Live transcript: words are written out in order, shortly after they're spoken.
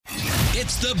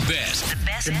It's the best.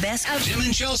 The best of Tim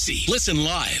and Chelsea. Listen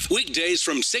live weekdays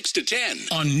from 6 to 10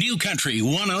 on New Country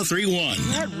 1031.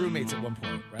 You had roommates at one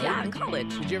point, right? Yeah, in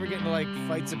college. Did you ever get into like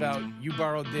fights about you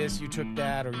borrowed this, you took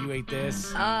that, or you ate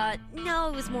this? No,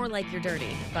 it was more like you're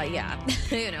dirty. But yeah,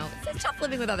 it's tough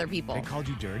living with other people. They called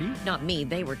you dirty? Not me.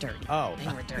 They were dirty. Oh.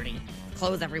 They were dirty.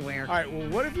 Clothes everywhere. All right, well,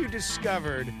 what if you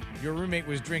discovered your roommate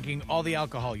was drinking all the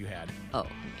alcohol you had? Oh,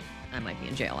 I might be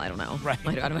in jail. I don't know. Right.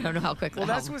 I don't know how quickly. Well,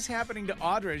 that's what's happening to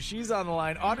Audra. She's on the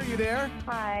line. Audra, you there?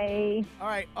 Hi. All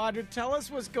right, Audra, tell us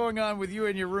what's going on with you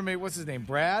and your roommate. What's his name,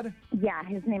 Brad? Yeah,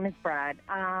 his name is Brad.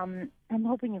 I'm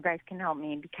hoping you guys can help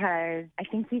me because I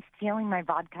think he's stealing my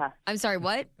vodka. I'm sorry,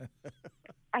 what?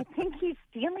 I think he's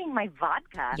stealing my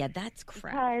vodka. Yeah, that's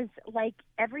crap. Because,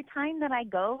 every time that I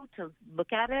go to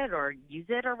look at it or use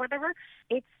it or whatever,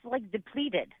 it's,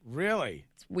 depleted. Really?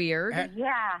 It's weird.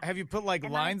 Yeah. Have you put,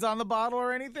 lines on the bottle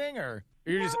or anything, or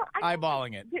you're just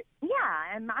eyeballing it?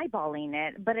 Yeah, I'm eyeballing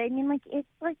it. But, it's,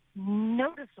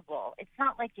 noticeable. It's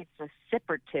not like it's a sip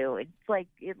or two. It's,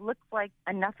 it looks like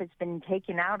enough has been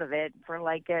taken out of it for,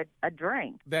 a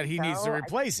drink. That he needs to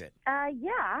replace it.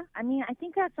 Yeah. I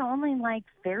think that's the only,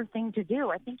 fair thing to do.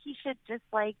 I think he should just,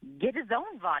 get his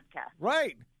own vodka.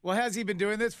 Right. Well, has he been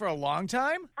doing this for a long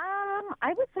time?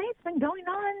 I would say it's been going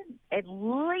on at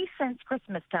least since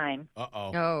Christmas time.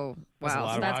 Uh-oh. Oh, That's a wow.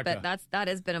 lot So of vodka. that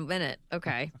has been a minute.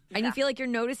 Okay. And you feel like you're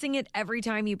noticing it every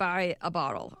time you buy a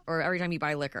bottle or every time you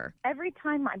buy liquor. Every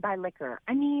time I buy liquor.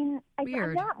 I'm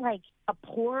Weird. not a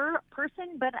poor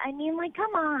person, but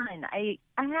come on. I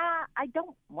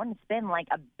don't want to spend $1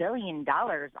 billion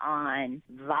on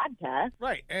vodka.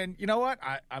 Right. And you know what?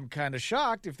 I'm kind of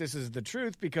shocked if this is the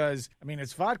truth because,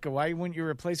 it's vodka. Why wouldn't you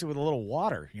replace it with a little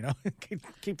water,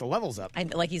 keep the levels up?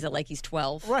 He's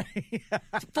 12. Right.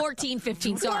 14,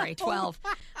 15, sorry, 12.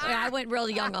 Yeah, I went real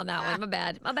young on that one.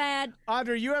 My bad.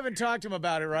 Audra, you haven't talked to him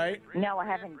about it, right? No, I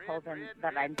haven't told him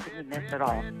that I'm doing this at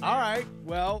all. All right.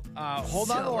 Well,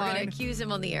 hold on the We're line. going to accuse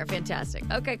him on the air. Fantastic.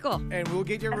 Okay, cool. And we'll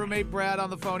get your roommate Brad on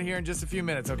the phone here in just a few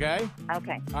minutes, okay?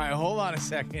 Okay. All right, hold on a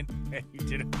second.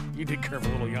 You did curve a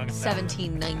little young.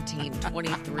 17, 19,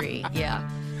 23. Yeah.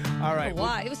 All right.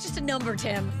 Why? It was just a number,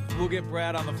 Tim. We'll get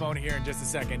Brad on the phone here in just a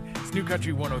second. It's New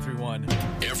Country 1031.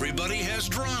 Everybody has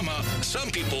drama. Some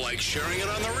people like sharing it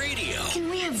on the radio. Can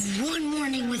we have one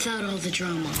morning without all the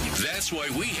drama? That's why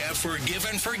we have Forgive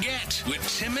and Forget with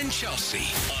Tim and Chelsea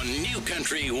on New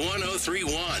Country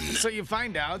 1031. So you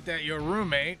find out that your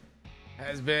roommate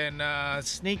has been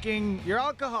sneaking your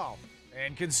alcohol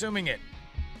and consuming it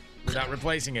without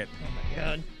replacing it. Oh, my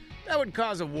God. That would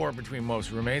cause a war between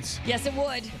most roommates. Yes, it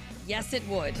would. Yes, it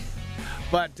would.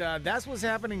 But that's what's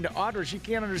happening to Audra. She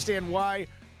can't understand why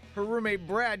her roommate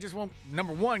Brad just won't,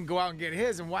 number one, go out and get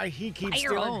his, and why he keeps Buy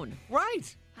your stealing. own.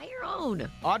 Right. Buy your own.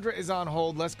 Audra is on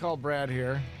hold. Let's call Brad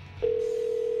here.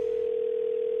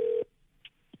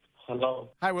 Hello.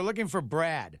 Hi, we're looking for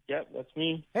Brad. Yep, that's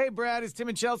me. Hey, Brad, it's Tim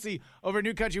and Chelsea over at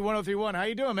New Country 1031. How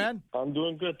you doing, man? I'm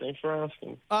doing good. Thanks for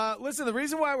asking. Listen, the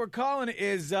reason why we're calling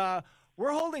is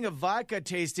we're holding a vodka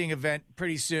tasting event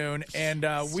pretty soon, and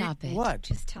Stop it. What?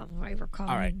 Just tell them why we're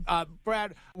calling. All right,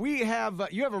 Brad, we have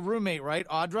you have a roommate, right,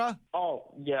 Audra?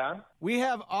 Oh, yeah? We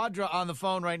have Audra on the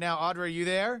phone right now. Audra, are you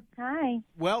there? Hi.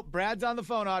 Well, Brad's on the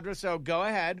phone, Audra, so go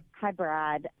ahead. Hi,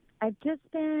 Brad. I've just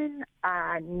been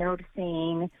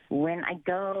noticing when I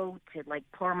go to,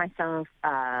 pour myself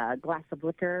a glass of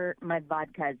liquor, my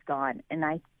vodka is gone. And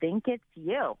I think it's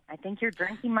you. I think you're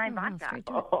drinking my vodka.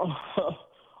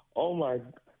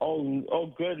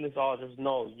 Oh goodness, Audrey.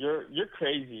 No, you're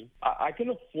crazy. I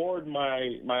can afford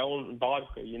my own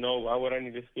vodka, Why would I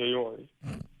need to steal yours?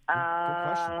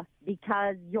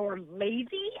 Because you're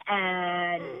lazy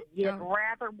and you'd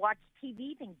rather watch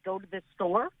TV than go to the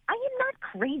store. I am not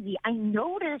crazy. I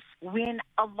notice when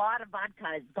a lot of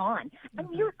vodka is gone. And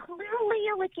you're clearly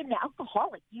an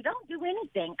alcoholic. You don't do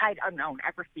anything. I don't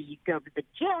ever see you go to the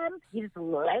gym. You just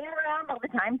lay around all the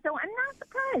time. So I'm not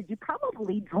surprised. You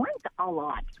probably drink a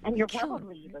lot. And you're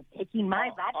probably taking my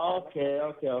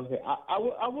vodka. Okay.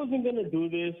 I wasn't going to do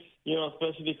this,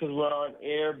 especially because we're on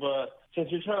air, but since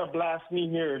you're trying to blast me,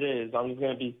 here it is. I'm just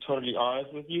going to be totally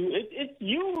honest with you. It's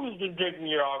you who's been drinking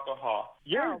your alcohol.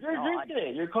 You're drinking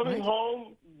it. You're coming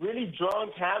home really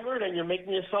drunk, hammered, and you're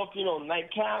making yourself,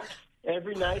 nightcaps.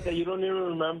 every night that you don't even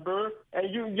remember,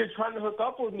 and you're trying to hook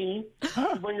up with me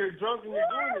when you're drunk and you're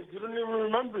doing this. You don't even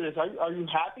remember this. Are you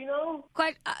happy now?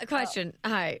 Question.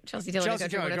 Hi, Chelsea Taylor, Chelsea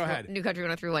Taylor, go ahead. New Country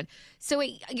 103.1. So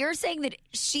wait, you're saying that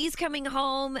she's coming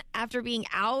home after being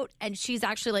out and she's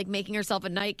actually like making herself a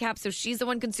nightcap, so she's the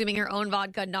one consuming her own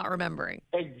vodka, not remembering.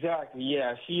 Exactly,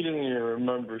 yeah. She doesn't even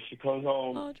remember. She comes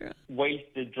home Audra.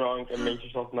 wasted, drunk, and makes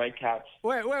herself nightcaps.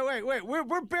 Wait.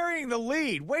 We're burying the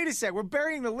lead. Wait a sec. We're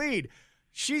burying the lead.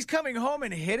 She's coming home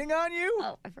and hitting on you?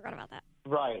 Oh, I forgot about that.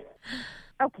 Right.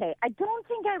 Okay, I don't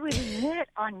think I would hit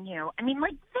on you. I mean,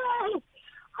 like this.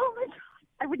 Oh my God,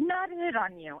 I would not hit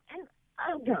on you. And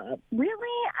oh God,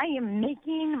 really? I am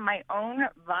making my own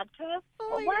vodka.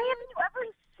 Why haven't you ever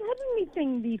said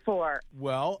anything before?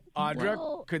 Well,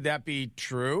 Audra, could that be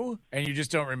true? And you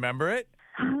just don't remember it?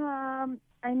 I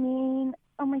mean,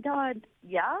 oh my God,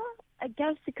 yeah. I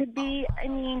guess it could be. I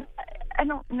mean, I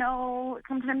don't know.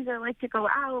 Sometimes I like to go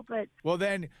out, but Well,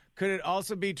 then, could it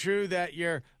also be true that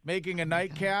you're making a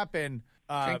nightcap and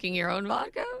Drinking your own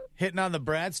vodka? hitting on the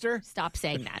Bradster? Stop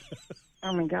saying that.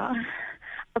 oh my God.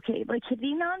 Okay, like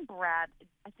hitting on Brad.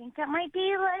 I think that might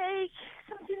be like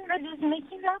something that is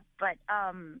making up, but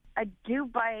I do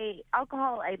buy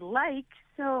alcohol I like,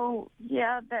 so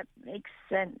yeah, that makes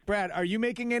sense. Brad, are you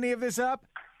making any of this up?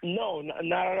 No,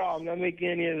 not at all. I'm not making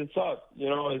any of this up.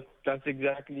 That's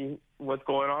exactly what's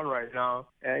going on right now.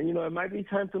 And, it might be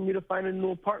time for me to find a new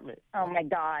apartment. Oh my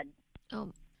God. Oh,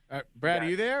 Brad, are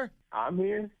you there? I'm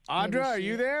here. Audra, are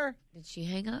you there? did she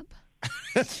hang up?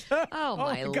 Oh,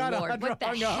 my God, Lord. Audra What the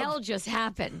hung up. hell just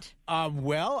happened?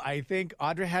 Well, I think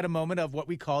Audra had a moment of what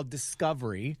we call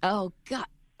discovery. Oh, God.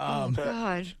 Oh,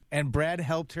 God. And Brad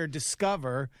helped her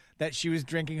discover that she was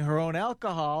drinking her own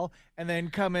alcohol and then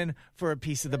come in for a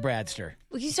piece of the Bradster.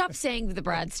 Will you stop saying the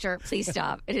Bradster? Please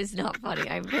stop. It is not funny.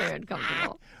 I'm very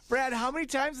uncomfortable. Brad, how many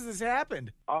times has this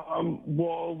happened?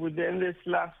 Well, within this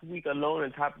last week alone,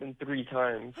 it's happened 3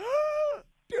 times.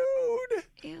 Dude.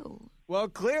 Ew. Well,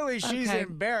 clearly she's Okay.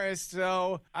 embarrassed,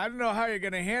 so I don't know how you're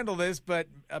going to handle this, but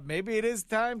maybe it is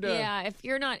time to... Yeah, if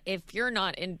you're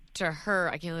not into her,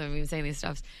 I can't believe I'm even saying these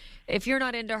stuffs. If you're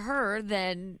not into her,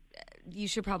 then you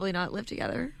should probably not live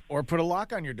together. Or put a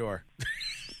lock on your door.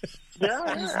 Yeah,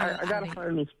 I got to find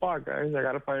a new spot, guys. I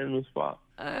got to find a new spot.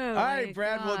 Oh, All right,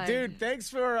 Brad. God. Well, dude, thanks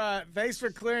for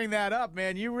clearing that up,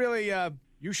 man. You really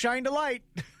you shined a light.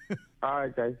 All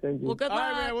right, guys. Thank you. Well, good All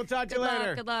luck. right, man, we'll talk to you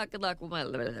later. Good luck. All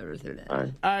right.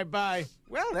 All right, bye.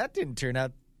 Well, that didn't turn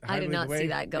out. I did hardly not the way- see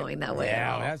that going that way. Yeah,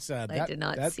 at all. that's I did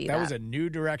not see that. That was a new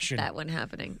direction. that one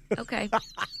happening. Okay.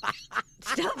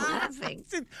 Stop laughing.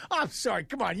 I'm sorry.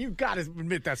 Come on, you got to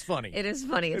admit that's funny. It is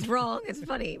funny. It's wrong. It's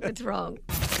funny. It's wrong.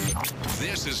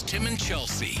 This is Tim and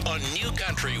Chelsea on New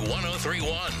Country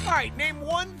 103.1. All right, name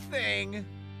one thing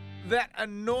that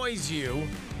annoys you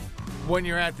when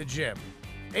you're at the gym.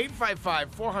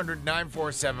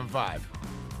 855-400-9475.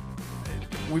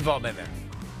 We've all been there.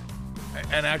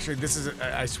 And actually,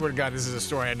 I swear to God, this is a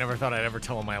story I never thought I'd ever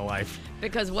tell in my life.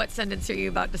 Because what sentence are you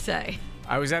about to say?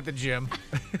 I was at the gym. ...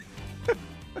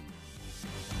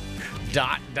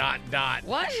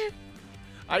 What?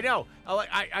 I know.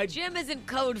 I Gym isn't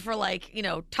code for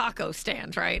taco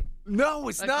stand, right? No,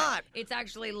 it's Okay. not. It's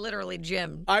actually literally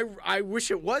gym. I wish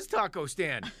it was taco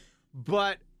stand.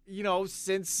 But,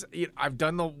 since I've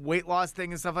done the weight loss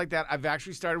thing and stuff like that, I've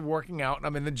actually started working out, and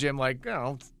I'm in the gym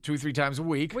 2-3 times a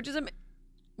week. Which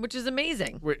is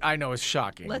amazing. I know it's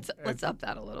shocking. Let's up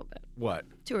that a little bit. What?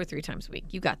 2 or 3 times a week.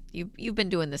 You've been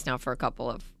doing this now for a couple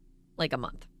of a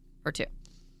month or 2.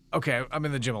 Okay, I'm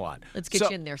in the gym a lot. Let's get you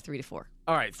in there 3 to 4.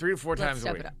 All right, 3 to 4 Let's times a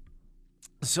step week. it up.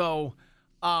 So,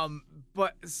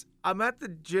 but I'm at the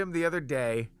gym the other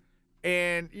day,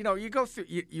 and you go through.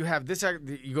 You have this.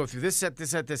 You go through this set,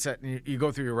 and you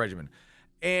go through your regimen.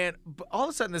 And all of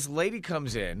a sudden, this lady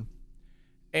comes in,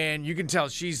 and you can tell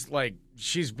she's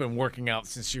been working out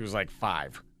since she was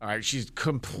 5. All right, she's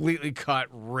completely cut,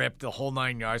 ripped, the whole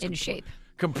 9 yards. In shape.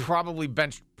 Can probably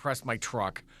bench press my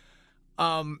truck.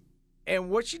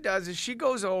 And what she does is she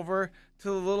goes over to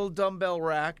the little dumbbell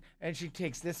rack and she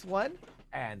takes this one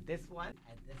and this one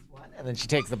and this one, and then she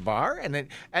takes the bar and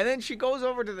then she goes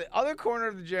over to the other corner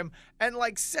of the gym and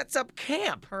sets up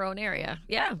camp. Her own area.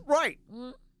 Yeah. Right.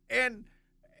 And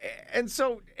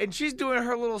so she's doing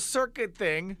her little circuit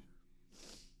thing.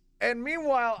 And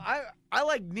meanwhile,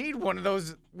 I need one of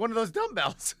those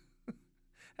dumbbells.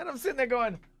 And I'm sitting there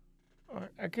going,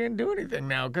 I can't do anything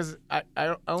now because I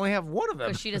only have one of them.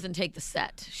 Because she doesn't take the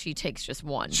set. She takes just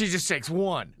one. She just takes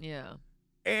one. Yeah.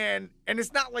 And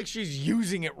it's not like she's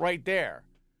using it right there.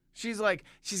 She's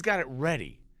got it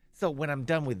ready. So when I'm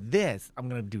done with this, I'm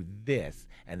going to do this,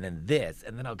 and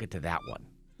then I'll get to that one.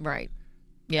 Right.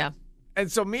 Yeah.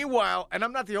 And so meanwhile, and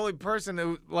I'm not the only person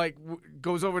who like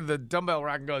goes over to the dumbbell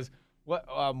rack and goes, "What?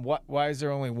 Why is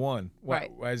there only one? Why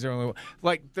is there only one?"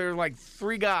 Like there are like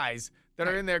 3 guys that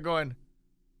are in there going,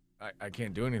 "I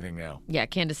can't do anything now." Yeah,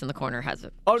 Candace in the corner has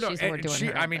it. Oh no, she's and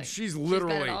doing her thing. she's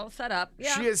literally got it all set up.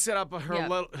 Yeah. She has set up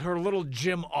her little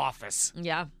gym office.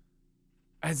 Yeah.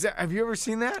 Have you ever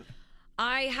seen that?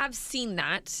 I have seen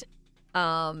that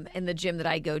in the gym that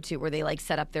I go to where they like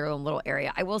set up their own little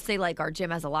area. I will say like our gym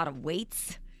has a lot of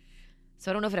weights. So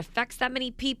I don't know if it affects that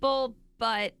many people,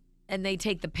 and they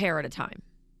take the pair at a time.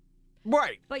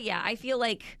 Right. But yeah, I feel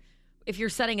like if you're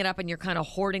setting it up and you're kind of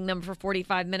hoarding them for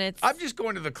 45 minutes. I'm just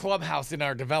going to the clubhouse in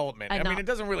our development. I mean, it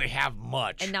doesn't really have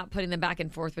much. And not putting them back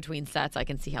and forth between sets, I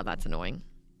can see how that's annoying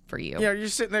for you. Yeah, you're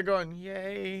sitting there going,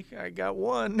 yay, I got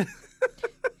one.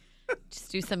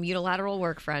 Just do some unilateral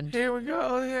work, friend. Here we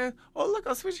go. Yeah. Oh, look,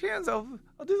 I'll switch hands. I'll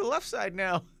do the left side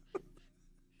now.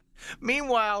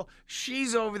 Meanwhile,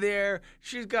 she's over there.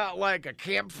 She's got like a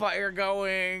campfire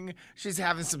going. She's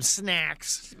having some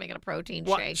snacks. She's making a protein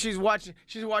shake. She's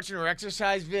watching her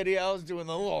exercise videos, doing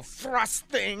the little thrust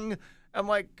thing. I'm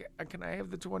like, can I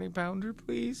have the 20-pounder,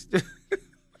 please?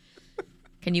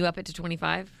 Can you up it to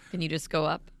 25? Can you just go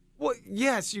up? Well,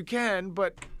 yes, you can,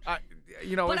 but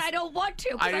But I don't want to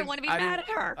because I want to be mad at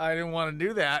her. I didn't want to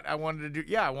do that. I wanted to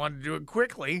do it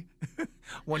quickly.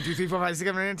 1, 2, 3, 4, 5, 6,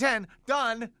 7, 8, and 10.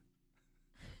 Done.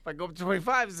 If I go up to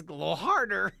 25, it's a little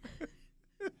harder.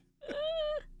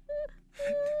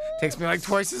 Takes me like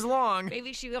twice as long.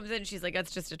 Maybe she comes in and she's like,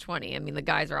 that's just a 20. I mean, the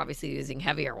guys are obviously using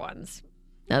heavier ones.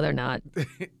 No, they're not.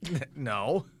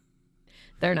 No.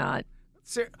 They're not.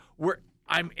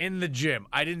 I'm in the gym.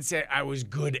 I didn't say I was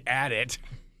good at it.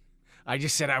 I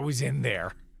just said I was in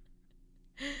there.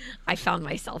 I found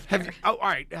myself there. All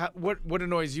right. What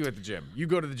annoys you at the gym? You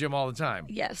go to the gym all the time.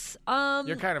 Yes.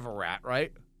 You're kind of a rat,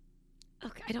 right?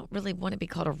 Okay, I don't really want to be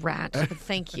called a rat, but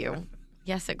thank you.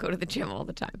 Yes, I go to the gym all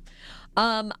the time.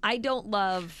 I don't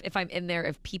love if I'm in there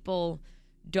if people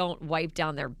don't wipe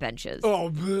down their benches.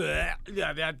 Oh, bleh.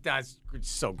 Yeah, that's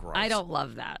so gross. I don't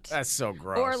love that. That's so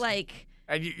gross. Or like,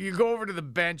 and you go over to the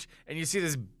bench and you see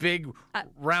this big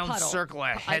round puddle. circle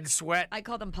of head sweat. I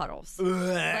call them puddles.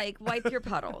 Like, wipe your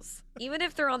puddles. Even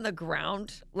if they're on the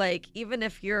ground, like, even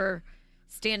if you're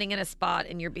standing in a spot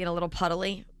and you're being a little puddles.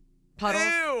 Ew.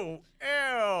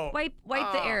 Wipe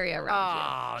the area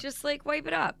around you. Just like wipe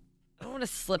it up. I don't want to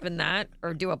slip in that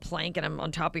or do a plank and I'm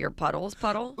on top of your puddle.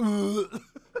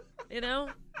 You know?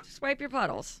 Just wipe your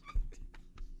puddles.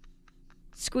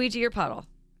 Squeegee your puddle.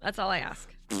 That's all I ask.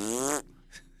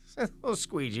 Oh,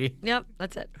 squeegee. Yep,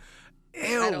 that's it.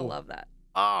 Ew. I don't love that.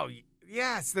 Oh,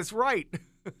 yes, that's right.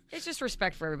 It's just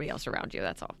respect for everybody else around you.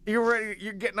 That's all. You're ready.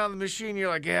 You're getting on the machine. You're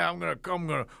like, yeah, I'm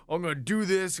gonna do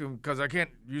this because I can't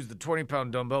use the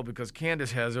 20-pound dumbbell because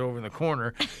Candace has it over in the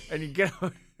corner. And you get,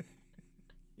 and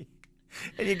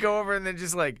you go over and then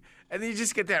just like, and then you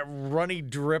just get that runny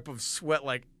drip of sweat.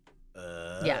 Like,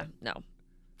 yeah, no.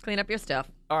 Clean up your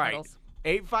stuff. All right,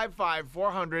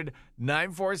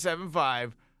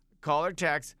 855-400-9475. Call or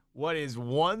text. What is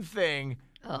one thing?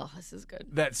 Oh, this is good.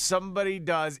 That somebody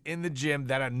does in the gym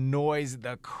that annoys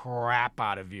the crap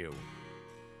out of you.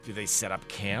 Do they set up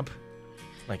camp?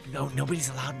 Like, no, nobody's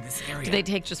allowed in this area. Do they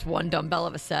take just one dumbbell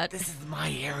of a set? This is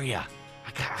my area.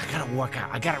 I gotta work out.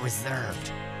 I got it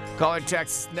reserved. Call or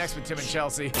text next with Tim and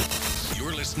Chelsea.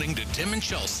 You're listening to Tim and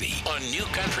Chelsea on New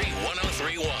Country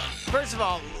 103.1. First of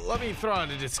all, let me throw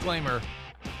out a disclaimer.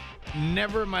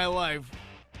 Never in my life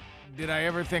did I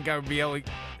ever think I would be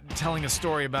telling a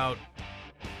story about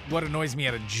what annoys me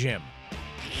at a gym.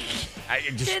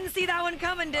 Didn't see that one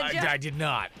coming, did you? I did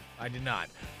not.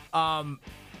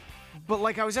 But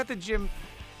like I was at the gym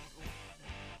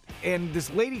and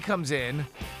this lady comes in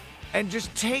and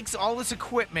just takes all this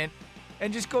equipment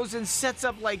and just goes and sets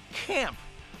up like camp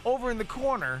over in the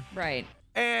corner. Right.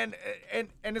 And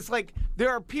it's like there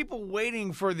are people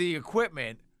waiting for the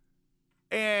equipment.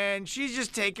 And she's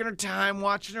just taking her time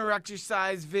watching her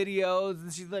exercise videos.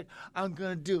 And she's like, I'm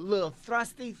going to do a little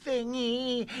thrusty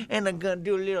thingy. And I'm going to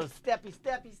do a little step.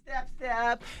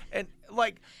 And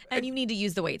like. And you need to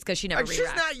use the weights because she never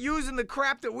She's not using the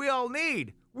crap that we all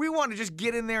need. We want to just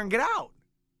get in there and get out.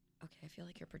 Okay, I feel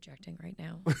like you're projecting right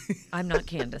now. I'm not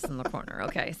Candace in the corner,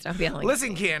 okay? Stop yelling.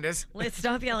 Listen, Candace.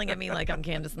 Stop yelling at me like I'm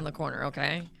Candace in the corner,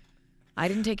 okay? I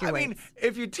didn't take your weights. I mean,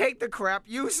 if you take the crap,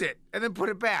 use it and then put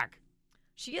it back.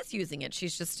 She is using it.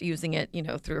 She's just using it,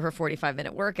 through her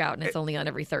 45-minute workout, and it's only on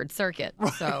every third circuit.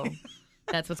 Right. So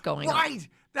that's what's going on. Right.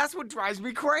 That's what drives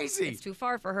me crazy. It's too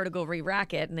far for her to go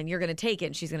re-rack it, and then you're going to take it,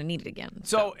 and she's going to need it again.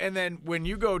 So, and then when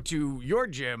you go to your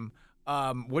gym,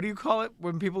 what do you call it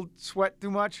when people sweat too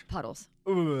much? Puddles.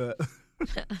 Ugh.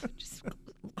 Just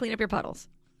clean up your puddles.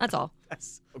 That's all.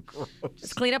 That's so gross.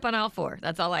 Just clean up on aisle 4.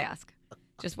 That's all I ask.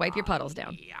 Just wipe your puddles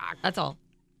down. That's all.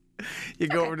 You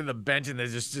go over to the bench and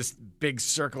there's just this big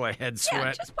circle of head sweat.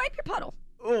 Yeah, just wipe your puddle.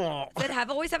 Oh.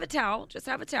 Always have a towel. Just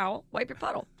have a towel. Wipe your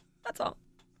puddle. That's all.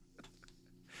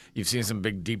 You've seen some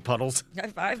big, deep puddles?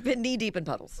 I've been knee deep in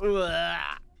puddles. Ugh.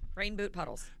 Rain boot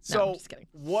puddles. No, So, I'm just kidding.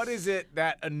 what is it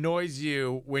that annoys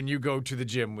you when you go to the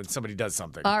gym when somebody does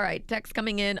something? All right, text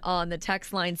coming in on the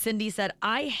text line. Cindy said,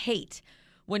 I hate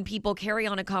when people carry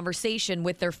on a conversation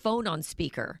with their phone on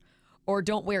speaker or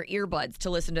don't wear earbuds to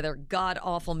listen to their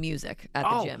god-awful music at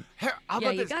the gym. How Yeah,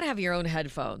 about you this? got to have your own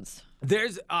headphones.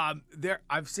 There's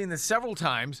I've seen this several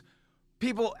times.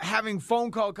 People having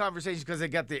phone call conversations because they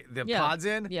got the Yeah. pods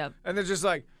in. Yeah. And they're just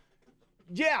like,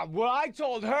 yeah, well, I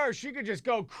told her she could just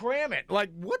go cram it. Like,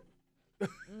 what?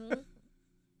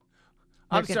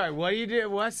 I'm Okay. sorry, what do you do?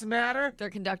 What's the matter? They're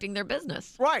conducting their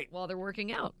business Right. while they're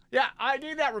working out. Yeah, I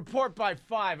need that report by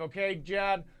 5, okay,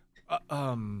 John?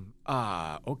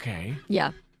 Okay.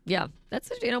 Yeah. That's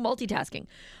multitasking.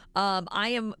 I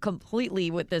am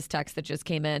completely with this text that just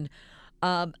came in.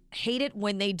 Hate it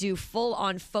when they do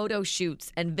full-on photo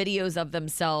shoots and videos of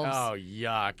themselves Oh,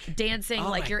 yuck. dancing Oh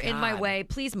like my you're in my God. way.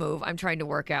 Please move. I'm trying to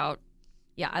work out.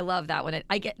 Yeah, I love that when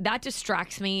I get that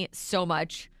distracts me so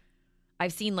much.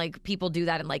 I've seen like people do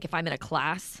that in like if I'm in a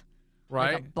class,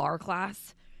 Right? like a bar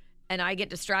class, and I get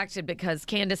distracted because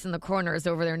Candace in the corner is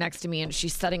over there next to me and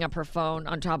she's setting up her phone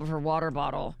on top of her water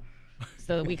bottle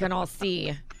so that we can all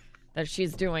see that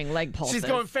she's doing leg pulses. She's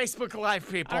going Facebook Live,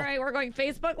 people. All right, we're going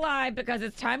Facebook Live because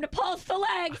it's time to pulse the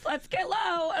legs. Let's get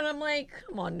low. And I'm like,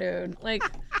 come on, dude. Like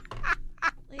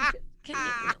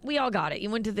we all got it. You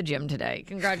went to the gym today.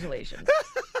 Congratulations.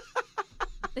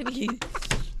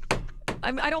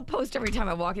 I mean, I don't post every time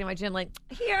I walk into my gym like,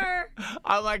 here.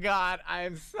 Oh, my God. I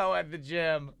am so at the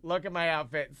gym. Look at my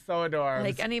outfit. So adorable.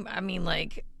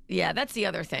 Like, yeah, that's the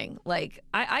other thing. Like,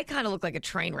 I kind of look like a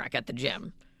train wreck at the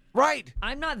gym. Right.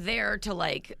 I'm not there to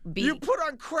like be. You put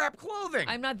on crap clothing.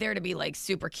 I'm not there to be like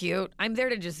super cute. I'm there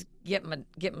to just get my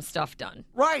stuff done.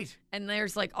 Right. And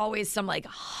there's like always some like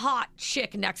hot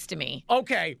chick next to me.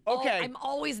 Okay. I'm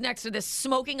always next to this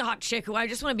smoking hot chick who I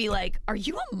just want to be like, are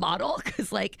you a model?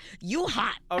 Because like you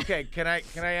hot. Okay. Can I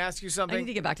ask you I need something?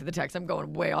 to get back to the text. I'm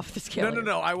going way off the scale.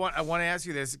 No. I want to ask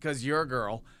you this because you're a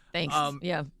girl. Thanks.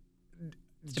 Yeah.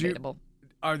 It's debatable.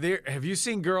 Have you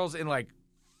seen girls in like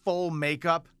full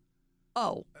makeup?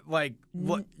 Oh, Like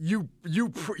what you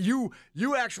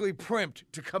actually primped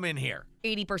to come in here?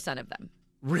 80% of them.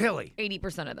 Really?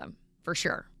 80% of them, for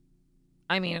sure.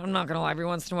 I mean, I'm not going to lie. Every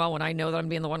once in a while, when I know that I'm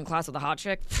being the one class with a hot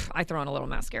chick, I throw on a little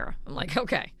mascara. I'm like,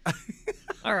 okay.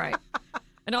 All right.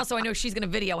 And also, I know she's going to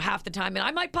video half the time, and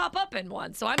I might pop up in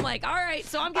one. So I'm like, all right.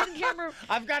 So I'm getting camera.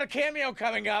 I've got a cameo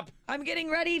coming up. I'm getting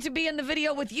ready to be in the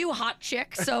video with you, hot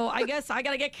chick. So I guess I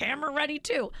got to get camera ready,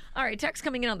 too. All right. Text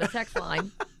coming in on the text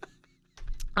line.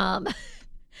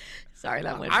 Sorry,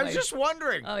 that went I right. was just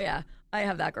wondering. Oh, yeah. I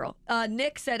have that girl.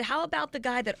 Nick said, how about the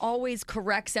guy that always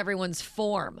corrects everyone's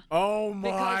form? Oh my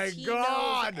Because he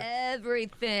God! knows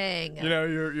everything. You know,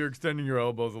 you're extending your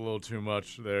elbows a little too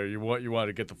much there. You want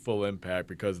to get the full impact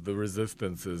because the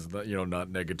resistance is not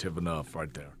negative enough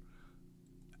right there.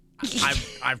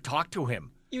 I've talked to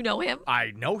him. You know him?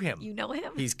 I know him. You know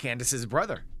him? He's Candace's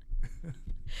brother.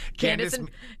 Candace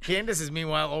Candace is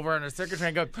meanwhile over on her circuit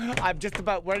train going, I'm just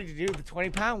about ready to do the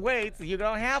 20-pound weights. You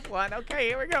don't have one. Okay,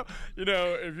 here we go. You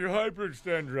know, if you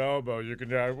hyperextend your elbow, you can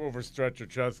overstretch your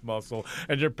chest muscle,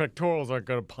 and your pectorals aren't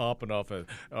going to pop enough.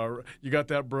 You got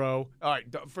that, bro? All right,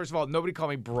 first of all, nobody call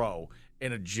me bro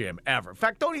in a gym ever. In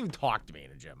fact, don't even talk to me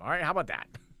in a gym. All right, how about that?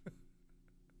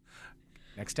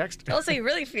 Next text. Also, you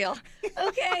really feel.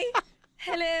 Okay.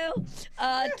 Hello.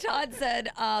 Todd said,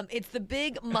 it's the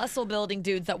big muscle building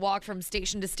dudes that walk from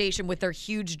station to station with their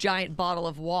huge giant bottle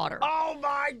of water. Oh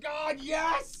my God,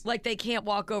 yes! Like they can't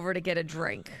walk over to get a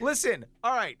drink. Listen,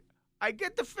 all right, I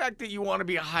get the fact that you want to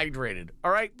be hydrated,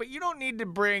 all right? But you don't need to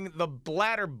bring the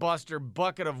bladder buster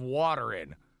bucket of water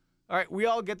in. All right, we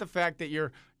all get the fact that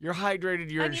you're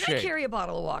hydrated, you're in I shape. carry a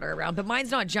bottle of water around, but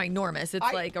mine's not ginormous.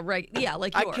 It's like a like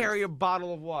I yours. carry a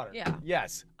bottle of water. Yeah.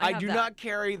 Yes. I I have do that. not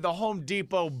carry the Home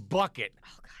Depot bucket.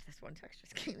 Oh, God, this one text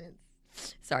just came in.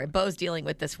 Sorry, Bo's dealing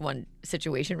with this one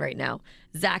situation right now.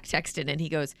 Zach texted and he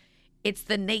goes, it's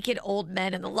the naked old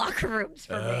men in the locker rooms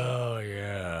for me. Oh,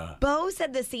 yeah. Bo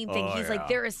said the same thing. Oh, He's yeah. like,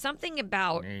 there is something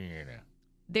about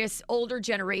this older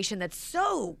generation that's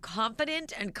so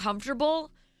confident and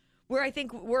comfortable Where I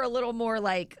think we're a little more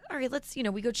like, all right, let's,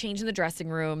 we go change in the dressing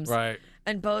rooms. Right.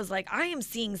 And Bo's like, I am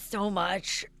seeing so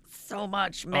much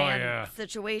man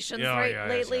situations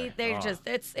lately. right. They're just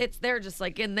they're just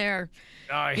like in there.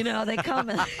 Oh, yeah. They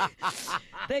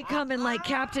come in like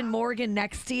Captain Morgan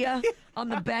next to you on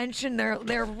the bench, and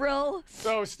they're real.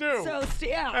 So Stu.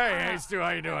 Yeah. Hey Stu,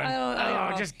 how you doing? I don't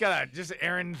know. Just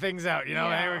airing things out,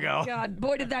 There we go. God,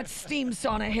 boy, did that steam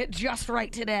sauna hit just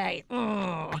right today.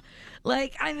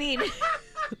 Like, I mean,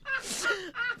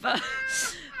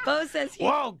 Bo says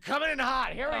Whoa, coming in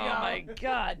hot. Here we go. Oh my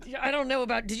God, I don't know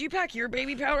about. Did you pack your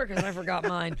baby powder? Because I forgot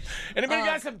mine. Anybody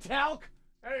got some talc?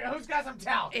 Hey, who's got some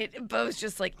talc? Bo's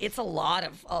just like, it's a lot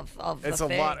of. It's the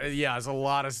a lot. things. Yeah, it's a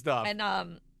lot of stuff.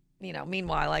 And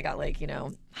meanwhile, I got like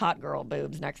hot girl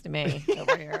boobs next to me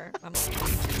over here.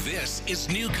 This is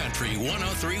New Country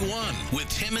 103.1 with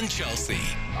Tim and Chelsea.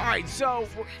 All right, so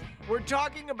we're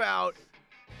talking about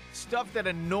stuff that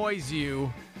annoys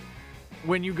you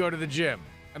when you go to the gym.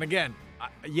 And again,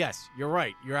 yes, you're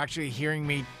right. You're actually hearing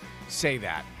me say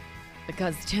that.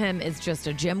 Because Tim is just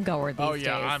a gym goer these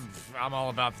days. I'm all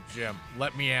about the gym.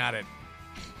 Let me at it.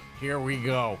 Here we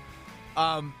go.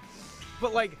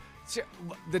 But like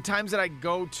the times that I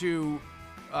go to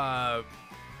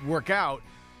work out,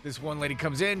 this one lady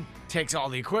comes in, takes all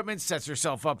the equipment, sets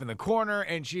herself up in the corner,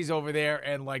 and she's over there,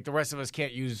 and like the rest of us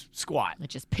can't use squat.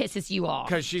 It just pisses you off.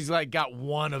 Because she's like got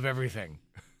one of everything.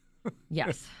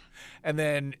 Yes. And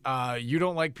then you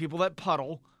don't like people that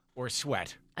puddle or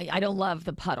sweat. I don't love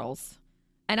the puddles.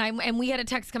 And we had a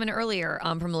text come in earlier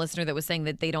from a listener that was saying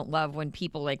that they don't love when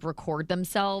people like record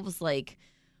themselves like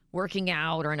working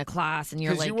out or in a class, and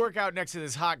you're like, because you work out next to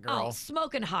this hot girl. Oh,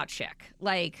 smoking hot chick.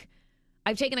 Like,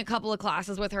 I've taken a couple of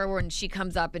classes with her when she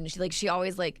comes up and she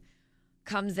always like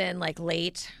comes in like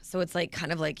late, so it's like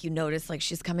kind of like you notice like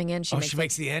she's coming in. She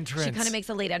makes the entrance. She kind of makes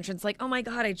a late entrance. Like, oh my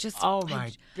God,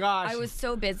 gosh, I was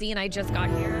so busy and I just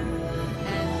got here, and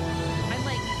I'm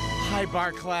like, hi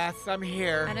bar class, I'm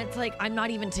here. And it's like I'm not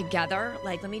even together.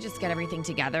 Like, let me just get everything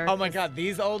together. Oh my God,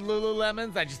 these old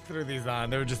Lululemons, I just threw these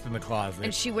on. They were just in the closet.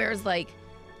 And she wears like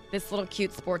this little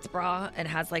cute sports bra and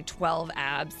has like 12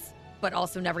 abs, but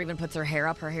also never even puts her hair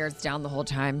up. Her hair's down the whole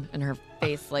time, and her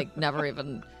face like never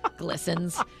even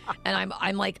glistens. And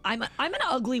I'm like, I'm an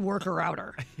ugly worker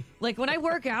outer. Like, when I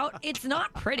work out, it's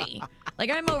not pretty. Like,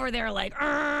 I'm over there like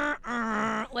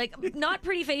not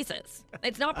pretty faces.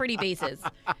 It's not pretty faces.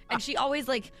 And she always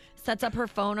like sets up her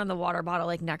phone on the water bottle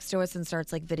like next to us and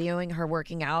starts like videoing her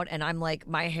working out. And I'm like,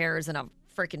 my hair is in a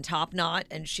freaking top knot,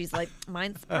 and she's like,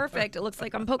 mine's perfect. It looks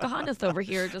like I'm Pocahontas over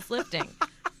here just lifting.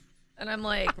 And I'm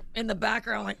like in the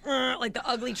background, like the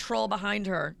ugly troll behind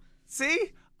her.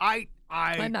 See,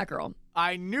 I'm that girl.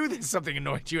 I knew that something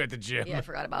annoyed you at the gym. Yeah, I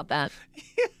forgot about that.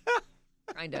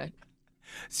 Trying to.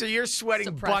 So you're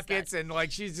sweating buckets, and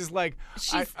like she's just like,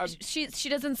 she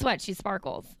doesn't sweat. She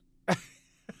sparkles. Have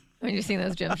you seen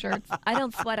those gym shirts? I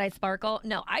don't sweat. I sparkle.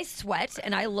 No, I sweat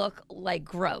and I look like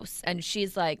gross. And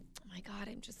she's like, oh my God,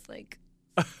 I'm just like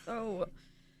so.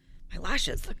 My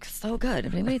lashes look so good.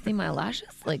 Have anybody seen my lashes?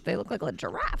 Like, they look like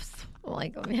giraffes.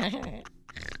 Like,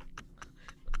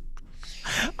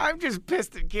 I'm just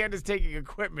pissed at Candace taking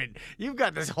equipment. You've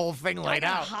got this whole thing laid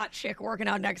out. A hot chick working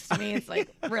out next to me. It's like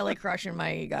really crushing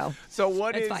my ego. So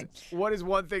what is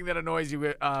one thing that annoys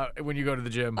you when you go to the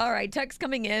gym? All right, text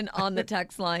coming in on the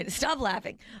text line. Stop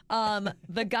laughing.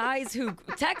 The guys who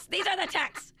text, these are the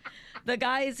texts. The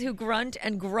guys who grunt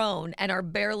and groan and are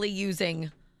barely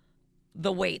using the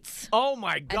weights. Oh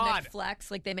my God. And then flex,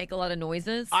 like they make a lot of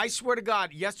noises. I swear to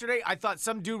God, yesterday I thought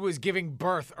some dude was giving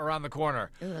birth around the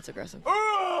corner. Ooh, that's aggressive.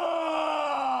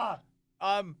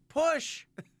 Push.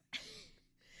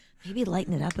 Maybe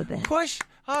lighten it up a bit. Push.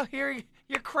 Oh, here,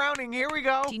 you're crowning. Here we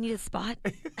go. Do you need a spot?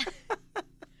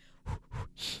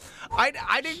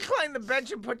 I didn't climb the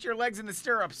bench and put your legs in the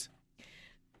stirrups.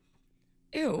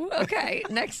 Ew, okay.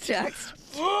 Next text.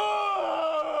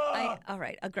 All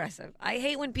right, aggressive. I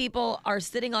hate when people are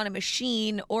sitting on a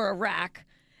machine or a rack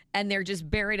and they're just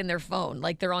buried in their phone,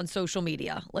 like they're on social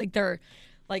media, like they're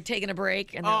like taking a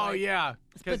break. And yeah.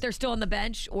 But they're still on the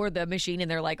bench or the machine,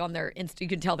 and they're like on their you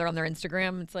can tell they're on their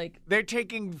Instagram. It's like they're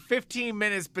taking 15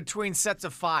 minutes between sets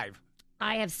of 5.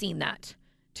 I have seen that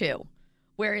too,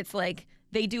 where it's like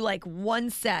they do like one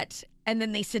set and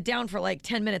then they sit down for like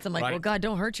 10 minutes. I'm like, Well, God,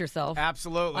 don't hurt yourself.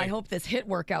 Absolutely. I hope this HIIT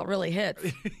workout really hits.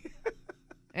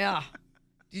 Yeah.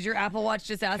 Did your Apple Watch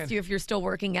just ask you if you're still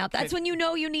working out? That's when you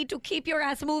know you need to keep your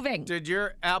ass moving. Did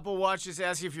your Apple Watch just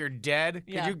ask you if you're dead?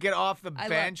 Yeah. Could you get off the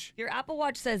bench? Your Apple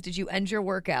Watch says, did you end your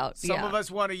workout? Some of us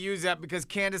want to use that because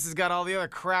Candace has got all the other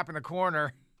crap in the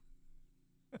corner.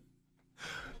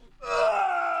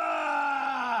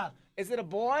 Is it a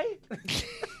boy?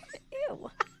 Ew.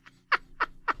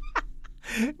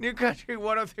 New Country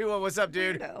 103.1. What's up,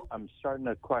 dude? I'm starting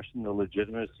to question the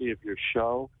legitimacy of your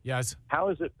show. Yes. How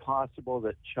is it possible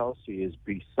that Chelsea is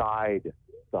beside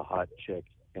the hot chick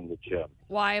in the gym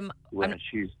Why am when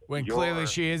she's When your- clearly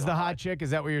she is the hot chick? Is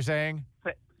that what you're saying?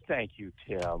 Thank you,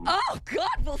 Tim. Oh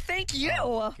God! Well, thank you.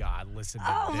 Oh, God, listen to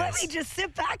Oh, this. let me just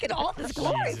sit back in all this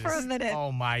glory for a Jesus. minute. Oh,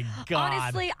 my God.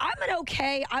 Honestly, I'm an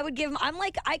okay. I would give him. I'm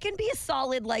like, I can be a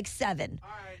solid like 7.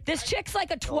 This chick's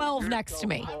like a 12 next to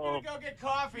me. I'm going to go get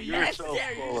coffee. You're Yes, so yeah,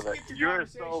 full of just it. get your You're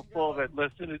so conversation full of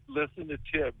going. it. Listen to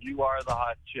Tim. You are the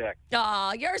hot chick.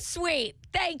 Oh, you're sweet.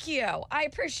 Thank you. I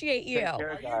appreciate you. Take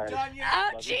care, Are you guys. done yet?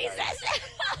 Oh, Love you guys. Jesus.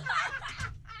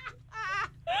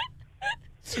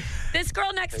 This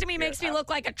girl next to me makes me look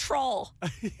like a troll.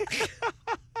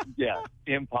 Yeah,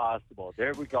 impossible.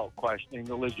 There we go. Questioning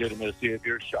the legitimacy of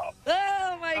your show.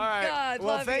 Oh, my All right. God. Well,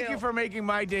 love thank you for making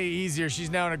my day easier. She's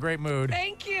now in a great mood.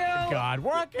 Thank you. God,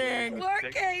 working.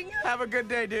 Working. Have a good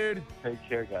day, dude. Take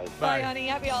care, guys. Bye, honey.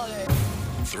 Happy holidays.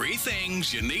 3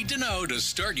 things you need to know to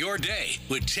start your day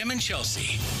with Tim and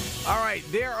Chelsea. All right,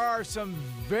 there are some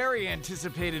very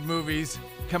anticipated movies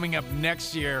coming up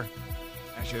next year.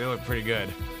 Actually, they look pretty good.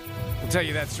 We'll tell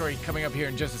you that story coming up here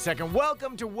in just a second.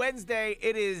 Welcome to Wednesday.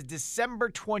 It is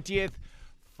December 20th,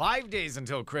 5 days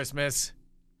until Christmas.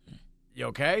 You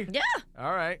okay? Yeah.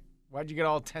 All right. Why'd you get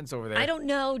all tense over there? I don't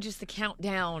know. Just the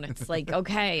countdown. It's like,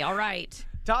 okay, all right.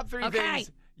 Top 3 Okay.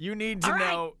 things you need to All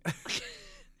right.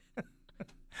 know.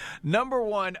 Number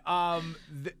 1,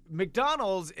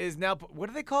 McDonald's is now, what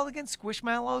are they called again?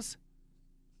 Squishmallows?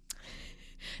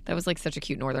 That was like such a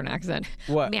cute northern accent.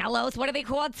 What? Mallows? What are they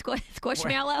called?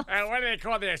 Squishmallow? What do they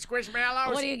call their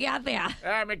Squishmallows? What do you got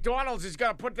there? McDonald's is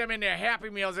going to put them in their Happy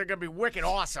Meals. They're going to be wicked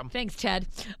awesome. Thanks, Ted.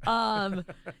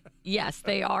 Yes,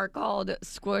 they are called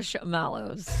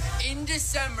Squishmallows. In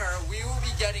December, we will be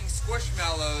getting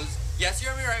Squishmallows. Yes, you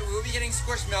heard me right. We will be getting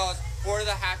Squishmallows for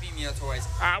the Happy Meal toys.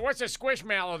 What's a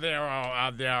Squishmallow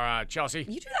there, Chelsea?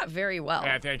 You do that very well.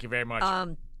 Yeah, thank you very much.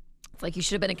 It's like you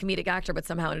should have been a comedic actor, but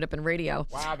somehow ended up in radio.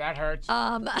 Wow, that hurts.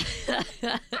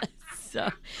 So,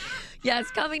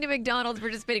 yes, coming to McDonald's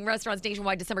participating restaurants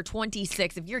nationwide December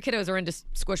 26th. If your kiddos are into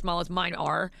Squishmallows, mine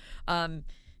are,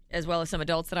 as well as some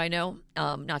adults that I know,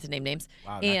 not to name names.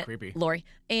 Wow, that's creepy. Lori.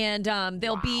 And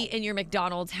they'll be in your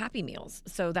McDonald's Happy Meals.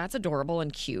 So that's adorable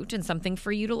and cute and something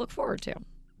for you to look forward to.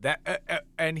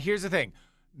 And here's the thing.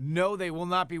 No, they will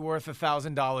not be worth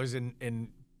 $1,000 in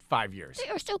 5 years. They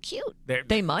are so cute. They're-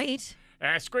 They might.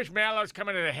 Squishmallows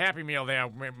coming to the Happy Meal there,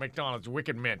 McDonald's.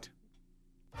 Wicked mint.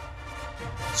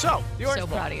 So, the Orange So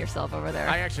Bowl. proud of yourself over there.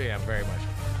 I actually am very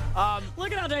much.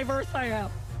 Look at how diverse I am.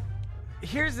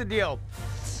 Here's the deal.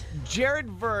 Jared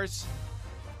Verse,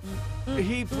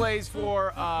 he plays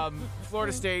for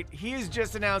Florida State. He has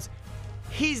just announced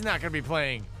he's not going to be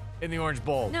playing in the Orange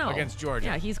Bowl against Georgia.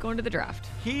 Yeah, he's going to the draft.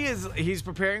 He's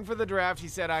preparing for the draft. He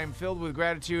said, I am filled with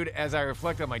gratitude as I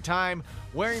reflect on my time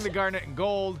wearing the garnet and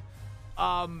gold.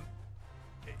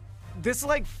 This is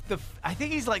like I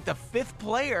think he's like the 5th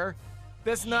player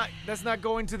that's not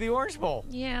going to the Orange Bowl.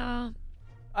 Yeah.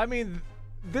 I mean,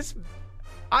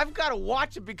 I've got to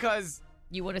watch it because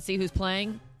You want to see who's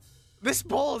playing? this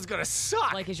bowl is going to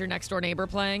suck. Like, is your next door neighbor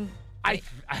playing? I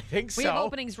think so. We have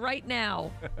openings right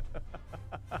now.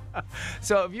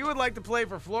 So if you would like to play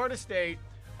for Florida State,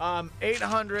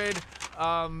 800 We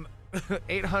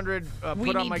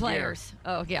put on need my players.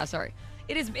 Oh yeah, sorry.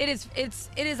 It is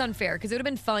unfair because it would have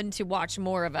been fun to watch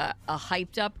more of a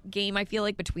hyped up game. I feel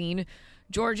like between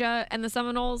Georgia and the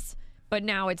Seminoles, but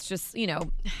now it's just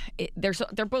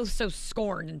they're both so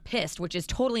scorned and pissed, which is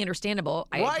totally understandable.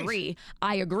 Right.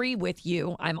 I agree with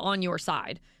you. I'm on your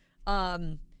side.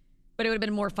 But it would have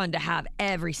been more fun to have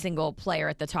every single player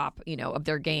at the top, of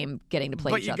their game getting to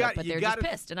play But each you other. got- But you they're gotta-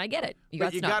 just pissed, and I get it. But you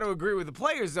got snubbed. to agree with the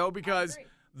players though, because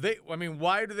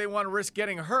why do they want to risk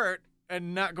getting hurt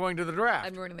and not going to the draft?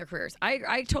 I'm ruining their careers.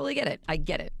 I totally get it. I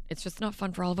get it. It's just not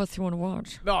fun for all of us who want to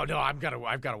watch. No, I've got to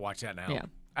watch that now. Yeah.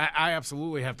 I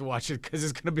absolutely have to watch it because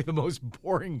it's going to be the most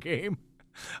boring game.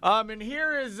 And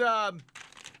here is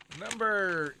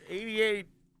number 88,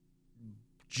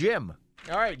 Jim.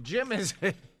 All right, Jim's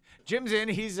in.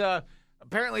 He's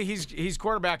apparently he's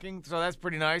quarterbacking, so that's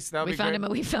pretty nice. That'll We be found great.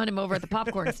 him. We found him over at the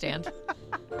popcorn stand.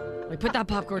 Like, put that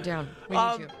popcorn down. We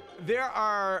need you. There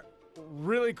are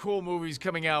really cool movies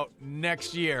coming out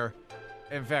next year.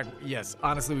 In fact, yes,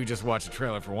 honestly, we just watched a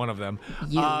trailer for one of them.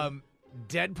 You.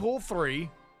 Deadpool 3,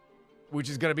 which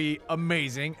is going to be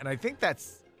amazing. And I think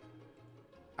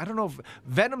I don't know if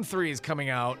Venom 3 is coming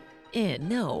out.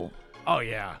 No. Oh,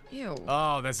 yeah. Ew.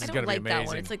 Oh, this I is don't going to like be that amazing.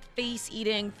 one. It's like face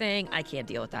eating thing. I can't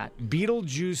deal with that.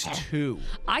 Beetlejuice 2.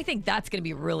 I think that's going to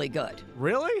be really good.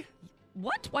 Really?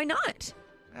 What? Why not?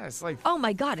 Yeah, it's like Oh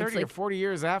my God! 30 It's like or 40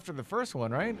 years after the first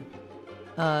one, right?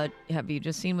 have you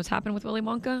just seen what's happened with Willy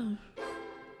Wonka?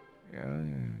 Yeah.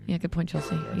 Yeah, good point,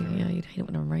 Chelsea. Yeah, you'd hate it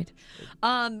when I'm right.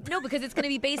 No, because it's going to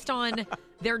be based on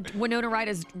their Winona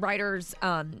Ryder's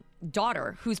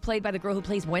daughter, who's played by the girl who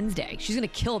plays Wednesday. She's going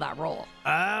to kill that role. Oh,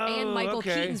 And Michael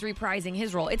okay. Keaton's reprising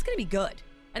his role. It's going to be good.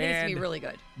 I think it's going to be And really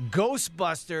good.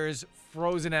 Ghostbusters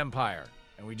Frozen Empire.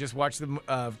 And we just watched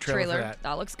the trailer for that.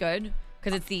 That looks good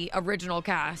because it's the original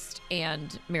cast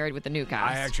and married with the new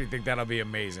cast. I actually think that'll be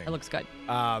amazing. It looks good.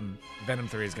 Venom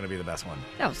 3 is going to be the best one.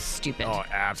 That was stupid. Oh,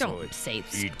 absolutely. Don't say Eat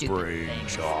stupid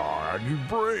brains, things. Eat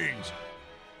brains.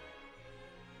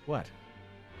 What?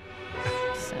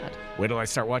 Sad. Wait till I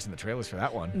start watching the trailers for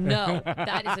that one. No,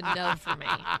 that is a no for me.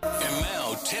 And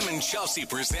now, Tim and Chelsea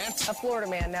present A Florida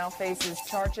man now faces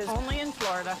charges. Only in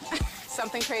Florida.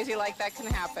 Something crazy like that can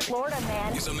happen. Florida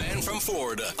man. is a man from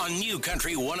Florida on New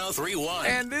Country 103.1.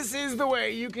 And this is the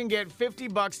way you can get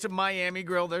 $50 to Miami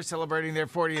Grill. They're celebrating their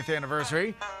 40th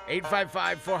anniversary.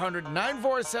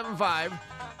 855-400-9475.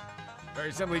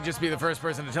 Very simply, just be the first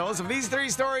person to tell us of these three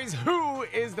stories. Who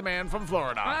is the man from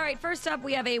Florida? All right, first up,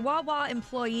 we have a Wawa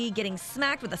employee getting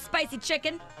smacked with a spicy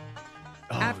chicken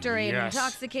after an yes.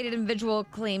 intoxicated individual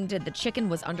claimed that the chicken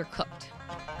was undercooked.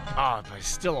 Oh, but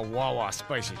still a Wawa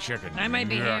spicy chicken. I might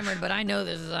be Yes. hammered, but I know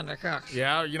this is undercooked.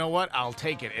 Yeah, you know what? I'll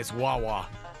take it. It's Wawa.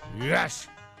 Yes.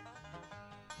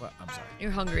 Well, I'm sorry.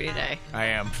 You're hungry today. I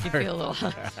am. You feel a little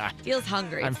feels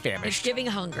hungry. I'm famished. It's giving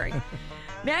hungry.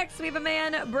 Next, we have a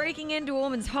man breaking into a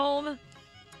woman's home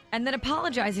and then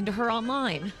apologizing to her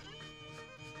online.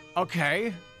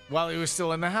 Okay. While he was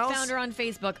still in the house? Found her on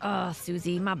Facebook. Oh,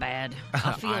 Susie, my bad.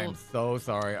 I I'm so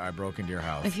sorry I broke into your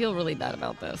house. feel really bad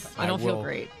about this. I don't feel will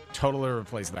great. Totally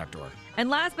replace that door. And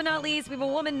last but not least, we have a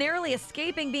woman narrowly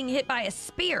escaping being hit by a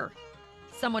spear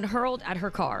someone hurled at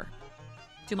her car.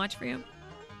 Too much for you?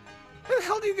 Where the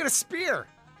hell do you get a spear?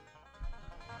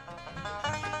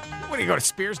 What do you go to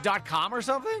spears.com or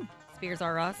something? Spears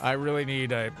are us. I really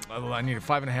need a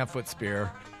 5.5-foot spear.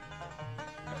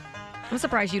 I'm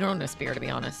surprised you don't own a spear, to be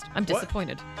honest. I'm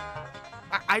disappointed.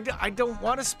 I don't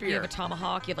want a spear. You have a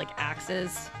tomahawk. You have like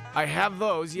axes. I have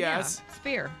those, yes. Yeah,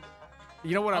 spear.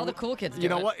 You know what? All the cool kids do You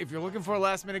know it. what? If you're looking for a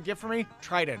last-minute gift for me,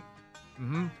 Trident.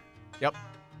 Mm-hmm. Yep.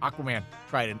 Aquaman.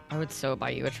 Trident. I would so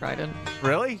buy you a trident.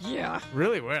 Really? Yeah.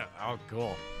 Really? Well, oh,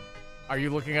 cool. Are you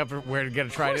looking up where to get a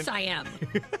trident? Of course I am.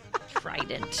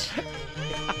 Trident.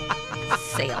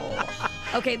 Sale.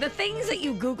 Okay, the things that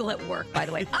you Google at work, by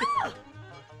the way. Ah!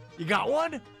 You got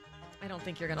one? I don't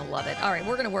think you're going to love it. All right,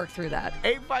 we're going to work through that.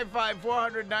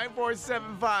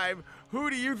 855-400-9475. Who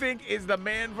do you think is the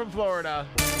man from Florida?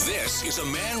 This is a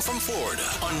man from Florida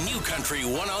on New Country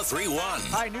 103.1.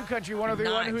 Hi, New Country 103.1.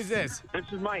 Nice. Who's this? This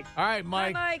is Mike. All right,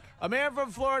 Mike. Hi, Mike. A man from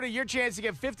Florida, your chance to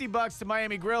get $50 to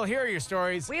Miami Grill. Here are your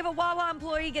stories. We have a Wawa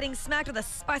employee getting smacked with a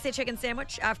spicy chicken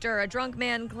sandwich after a drunk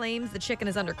man claims the chicken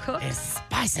is undercooked. It's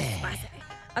spicy.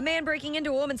 A man breaking into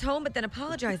a woman's home but then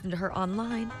apologizing to her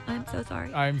online. I'm so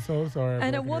sorry. I'm so sorry.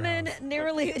 And a woman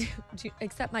narrowly,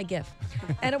 accept my gift,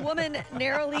 and a woman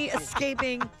narrowly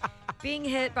escaping being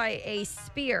hit by a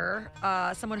spear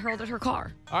someone hurled at her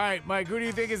car. All right, Mike, who do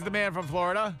you think is the man from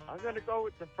Florida? I'm going to go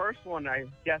with the first one, I'm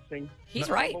guessing. He's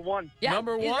right. Number one. Yeah,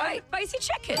 Number he's one? right. Spicy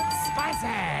chicken.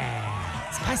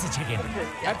 Spicy chicken.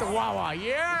 At the Wawa.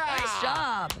 Yeah. Nice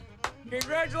job.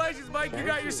 Congratulations, Mike. You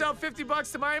got yourself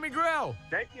 $50 to Miami Grill.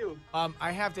 Thank you.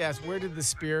 I have to ask, where did the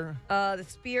spear? The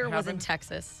spear was in Happened?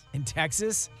 Texas. In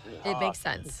Texas? It makes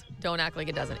sense. Don't act like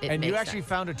it doesn't. It And you makes actually sense.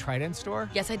 found a Trident store?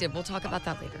 Yes, I did. We'll talk about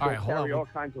that later. All right, hold Carry on. all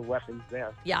kinds of weapons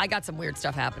there. Yeah, I got some weird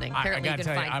stuff happening. I Apparently, gotta you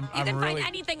can tell you, find I'm find really-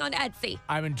 anything on Etsy.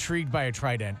 I'm intrigued by a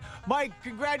Trident. Mike,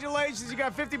 congratulations. You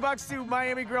got $50 to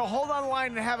Miami Grill. Hold on the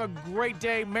line and have a great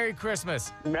day. Merry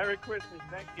Christmas. Merry Christmas.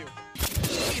 Thank you.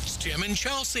 It's Tim and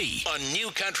Chelsea on New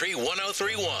Country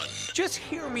 103.1. Just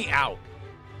hear me out.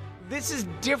 This is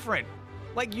different.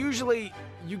 Like, usually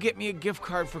you get me a gift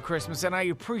card for Christmas, and I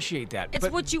appreciate that. It's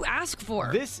but what you ask for.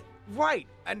 this, right.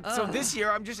 And so Ugh. this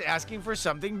year, I'm just asking for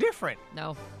something different.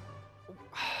 No.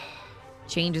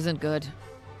 Change isn't good.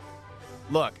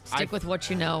 Look, Stick with what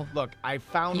you know. Look, I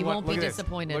found You one. won't Look be at this.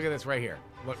 disappointed. Look at this right here.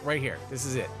 Look, right here. This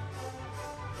is it.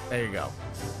 There you go.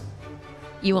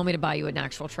 You want me to buy you an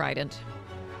actual trident?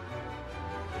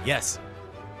 Yes.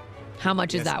 How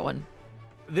much is Yes. that one?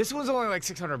 This one's only like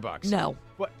 $600. No.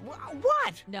 What?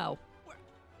 What? No.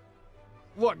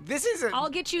 Look, this isn't. I'll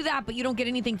get you that, but you don't get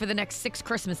anything for the next 6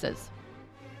 Christmases.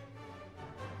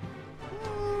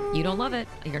 You don't love it.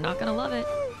 You're not going to love it.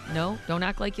 No, don't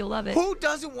act like you'll love it. Who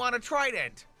doesn't want a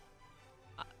trident?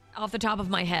 Off the top of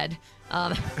my head,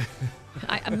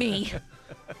 me.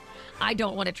 I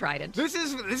don't want a trident. This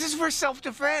is for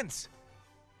self-defense.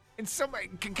 In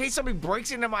case somebody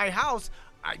breaks into my house,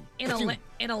 in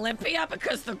Olympia,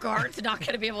 because the guard's not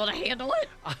going to be able to handle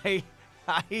it.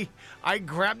 I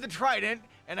grab the trident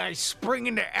and I spring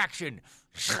into action.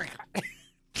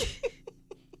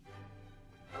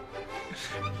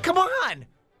 Come on,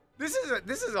 this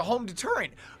is a home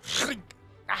deterrent.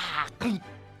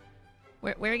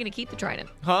 Where are you going to keep the trident?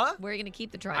 Huh? Where are you going to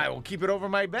keep the trident? I will keep it over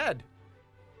my bed.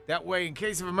 That way, in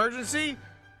case of emergency,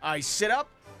 I sit up,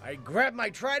 I grab my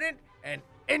trident, and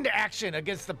into action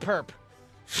against the perp.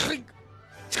 Do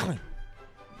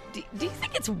you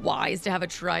think it's wise to have a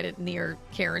trident near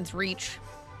Karen's reach?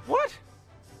 What?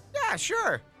 Yeah,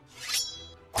 sure.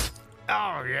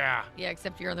 Oh, yeah. Yeah,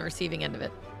 except you're on the receiving end of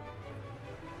it.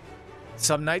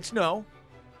 Some nights, no.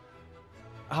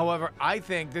 However, I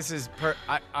think this is all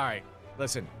right,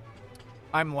 listen.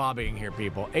 I'm lobbying here,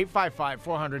 people.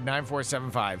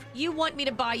 855-400-9475. You want me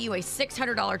to buy you a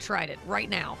 $600 trident right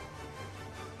now?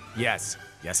 Yes.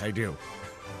 Yes, I do.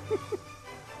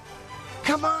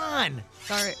 Come on!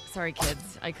 Sorry,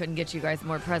 kids. I couldn't get you guys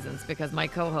more presents because my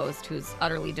co-host, who's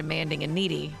utterly demanding and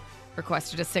needy,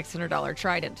 requested a $600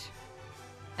 trident.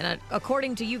 And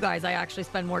according to you guys, I actually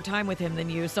spend more time with him than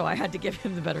you, so I had to give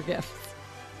him the better gifts.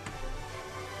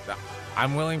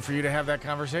 I'm willing for you to have that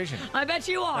conversation. I bet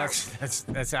you are.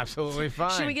 That's absolutely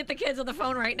fine. Should we get the kids on the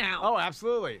phone right now? Oh,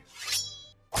 absolutely.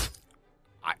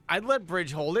 I'd let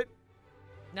Bridge hold it.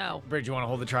 No. Bridge, you want to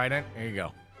hold the trident? There you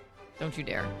go. Don't you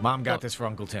dare. Mom got this for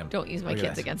Uncle Tim. Don't use my Look at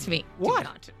kids this. against me.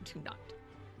 What? Do not.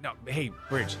 No, hey,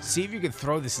 Bridge, see if you can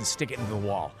throw this and stick it into the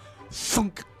wall.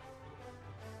 Thunk.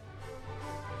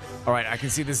 All right, I can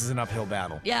see this is an uphill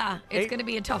battle. Yeah, it's going to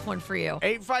be a tough one for you.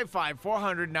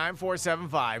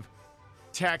 855-400-9475.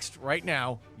 Text right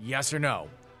now, yes or no.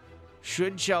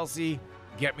 Should Chelsea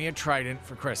get me a trident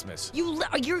for Christmas? You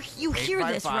hear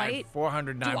this, right?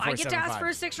 400-9475. Do I get to ask for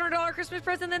a $600 Christmas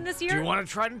present then this year? Do you want a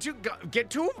trident too? Get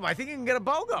two of them. I think you can get a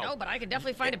BOGO. No, but I can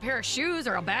definitely find a pair of shoes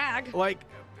or a bag. Like,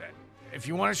 if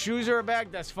you want a shoes or a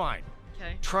bag, that's fine.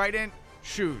 Okay. Trident,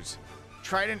 shoes.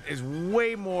 Trident is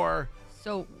way more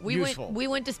So useful. we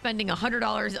went to spending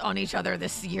 $100 on each other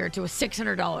this year to a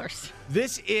 $600.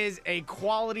 This is a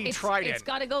quality trident. It's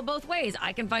got to go both ways.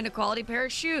 I can find a quality pair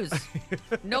of shoes.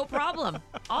 No problem.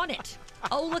 On it.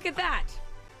 Oh, look at that.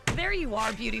 There you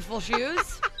are, beautiful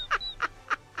shoes.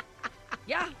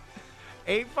 Yeah.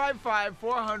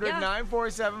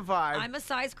 855-400-9475. I'm a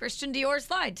size Christian Dior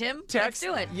slide, Tim. Text Let's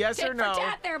do it. yes Tit or no. for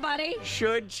tat there, buddy.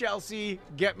 Should Chelsea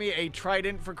get me a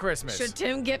trident for Christmas? Should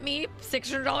Tim get me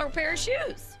 $600 pair of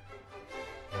shoes?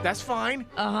 That's fine.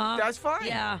 Uh-huh. That's fine.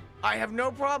 Yeah. I have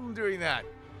no problem doing that.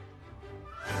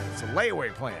 It's a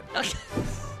layaway plan.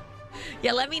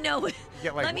 Yeah, let me know.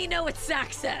 Get like- Let me know what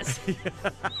Zach says.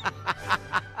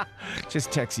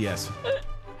 Just text yes.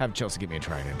 Have Chelsea give me a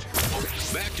trident.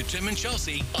 Back to Tim and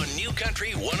Chelsea on New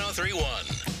Country 1031.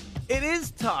 It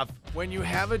is tough when you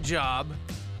have a job.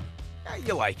 Yeah,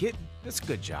 you like it. It's a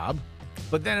good job.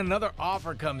 But then another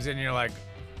offer comes in and you're like,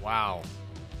 wow.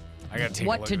 I got to take a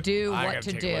What look to at- do, I what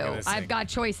gotta to take a look at do. this I've thing. got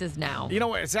choices now. You know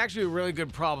what? It's actually a really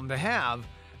good problem to have.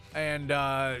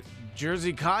 And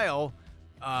Jersey Kyle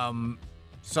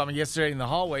saw me yesterday in the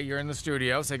hallway. You're in the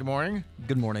studio. Say good morning.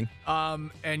 Good morning.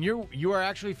 And you are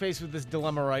actually faced with this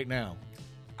dilemma right now.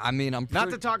 I mean, I'm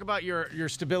Not to talk about your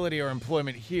stability or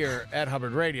employment here at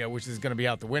Hubbard Radio, which is going to be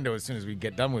out the window as soon as we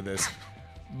get done with this.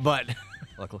 But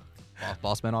Luckily,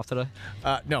 boss man off today.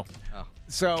 No. Oh.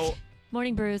 So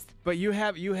Morning, Bruce. But you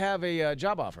have a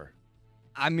job offer.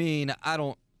 I mean, I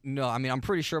don't know. I mean, I'm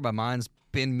pretty sure my mind's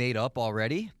been made up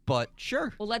already, but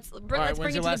sure. Well, let's right, bring when's it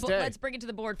your to last day? let's bring it to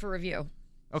the board for review.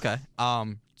 Okay.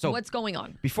 So What's going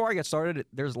on? Before I get started,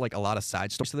 there's like a lot of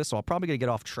side stories to this, so I'll probably gonna get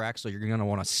off track. So you're gonna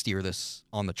want to steer this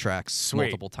on the tracks Sweet.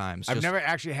 multiple times. I've Just- never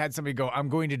actually had somebody go, I'm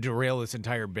going to derail this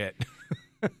entire bit.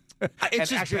 It's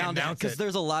just actually bound announce because it.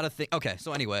 there's a lot of things. Okay,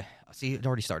 so anyway, see, it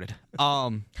already started.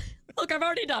 Look, I've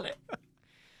already done it.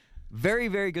 Very,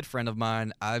 very good friend of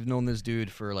mine. I've known this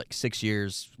dude for like 6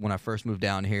 years when I first moved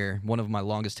down here. One of my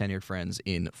longest tenured friends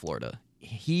in Florida.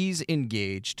 He's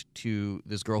engaged to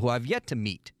this girl who I've yet to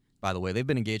meet, by the way. They've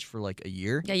been engaged for like a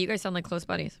year. Yeah, you guys sound like close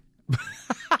buddies.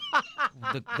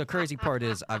 The crazy part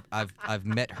is I've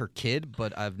met her kid,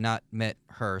 but I've not met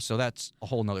her, so that's a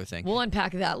whole nother thing. We'll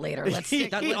unpack that later. Let's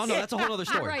stick. Oh no, that's a whole other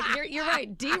story. You're right. You're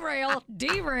right. Derail.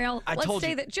 Let's told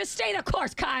stay you. Just stay the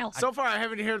course, Kyle. So far, I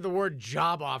haven't heard the word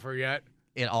job offer yet.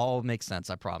 It all makes sense,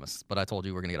 I promise. But I told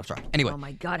you we're gonna get off track. Anyway, Oh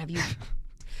my God, have you?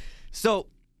 So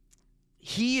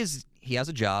he has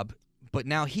a job, but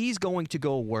now he's going to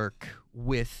go work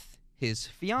with his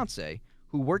fiance,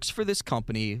 who works for this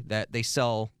company that they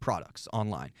sell products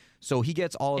online. So he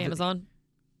gets all of Amazon?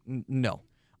 No.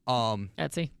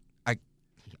 Etsy?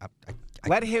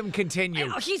 Let him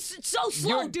continue. Oh, he's so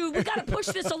slow, dude. We got to push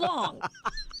this along.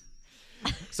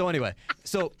 So anyway,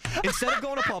 instead of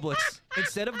going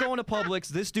to Publix,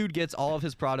 this dude gets all of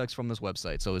his products from this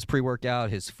website. So his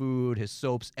pre-workout, his food, his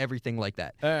soaps, everything like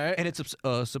that. All right. And it's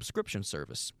a subscription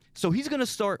service. So he's going to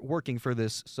start working for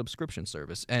this subscription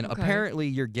service. And apparently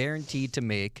you're guaranteed to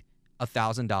make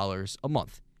 $1,000 a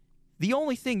month. The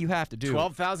only thing you have to do...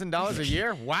 $12,000 a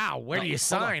year? Wow. Where do you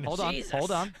sign? Hold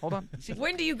on.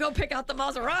 When do you go pick out the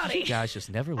Maserati? You guys just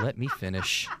never let me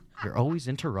finish. You're always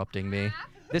interrupting me.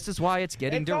 This is why it's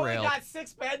getting derailed. Only got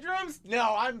 6 bedrooms?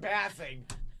 No, I'm passing.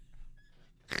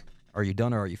 Are you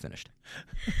done or are you finished?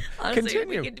 Honestly,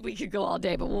 Continue. we could go all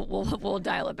day, but we'll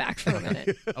dial it back for a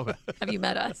minute. Okay. Have you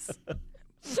met us?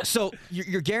 So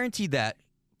you're guaranteed that.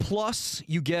 Plus,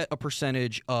 you get a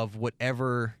percentage of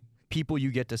whatever people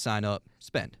you get to sign up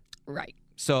spend. Right.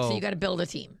 So you got to build a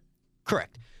team.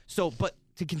 Correct. So, but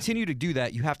to continue to do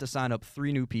that, you have to sign up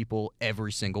 3 new people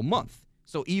every single month.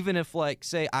 So even if, like,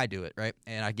 say I do it, right,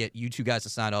 and I get you 2 guys to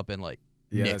sign up and, like,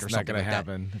 Yeah, Nick that's or not something going like to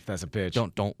happen if that's a pitch.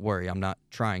 that. Don't worry. I'm not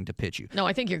trying to pitch you. No,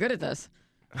 I think you're good at this.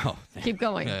 Oh, Keep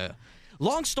going.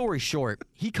 Long story short,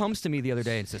 he comes to me the other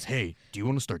day and says, "Hey, do you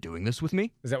want to start doing this with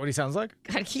me?" Is that what he sounds like?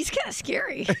 God, he's kind of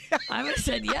scary. I would have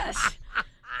said yes.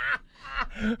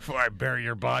 Before I bury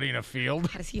your body in a field.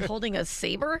 Is he holding a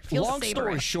saber? Feels Long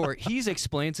story saberish. short, he's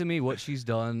explained to me what she's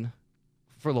done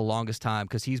for the longest time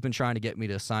because he's been trying to get me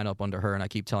to sign up under her, and I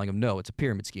keep telling him, no, it's a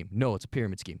pyramid scheme. No, it's a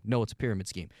pyramid scheme. No, it's a pyramid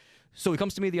scheme. So he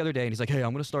comes to me the other day, and he's like, hey,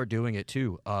 I'm going to start doing it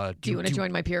too. Do you want to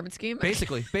join my pyramid scheme?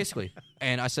 Basically.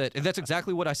 And I said, and that's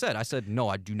exactly what I said. I said, no,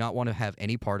 I do not want to have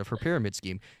any part of her pyramid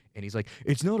scheme. And he's like,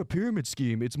 it's not a pyramid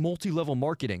scheme. It's multi-level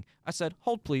marketing. I said,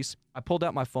 hold, please. I pulled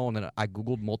out my phone, and I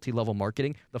Googled multi-level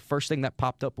marketing. The first thing that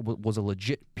popped up was a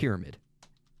legit pyramid.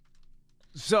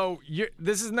 So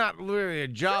this is not literally a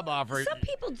job offer. Some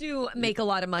people do make a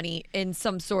lot of money in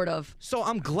some sort of. So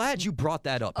I'm glad you brought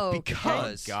that up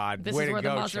because God, this way is to where the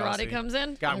go, Maserati Chelsea. comes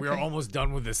in. God, we are Okay. almost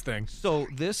done with this thing. So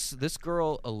this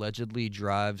girl allegedly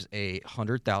drives a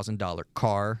 $100,000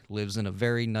 car, lives in a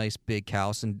very nice big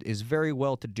house, and is very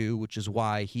well to do, which is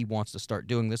why he wants to start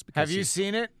doing this. Because Have you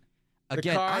seen it?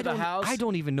 Again, the car, I don't. the house? I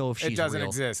don't even know if she's It doesn't real.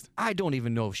 exist. I don't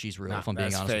even know if she's real. If I'm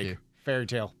being That's honest fake. with you. Fairy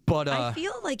tale. But I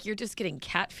feel like you're just getting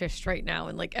catfished right now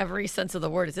in like every sense of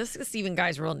the word. Is this Steven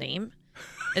guy's real name?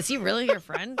 Is he really your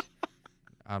friend?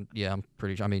 yeah, I'm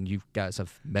pretty sure. I mean, you guys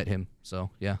have met him, so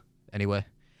yeah. Anyway.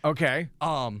 Okay.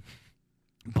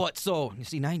 But so you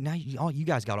see now you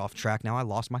guys got off track. Now I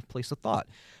lost my place of thought.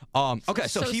 Okay,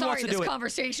 so he sorry, wants to do this it.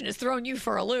 conversation is throwing you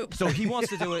for a loop. So he wants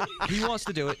to do it. He wants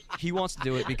to do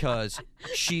it because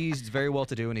she's very well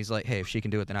to do, and he's like, hey, if she can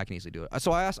do it, then I can easily do it.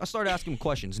 So I started asking him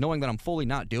questions, knowing that I'm fully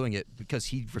not doing it because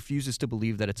he refuses to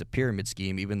believe that it's a pyramid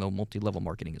scheme, even though multi-level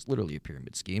marketing is literally a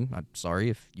pyramid scheme. I'm sorry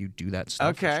if you do that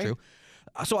stuff. Okay. It's true.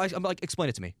 So I'm like, explain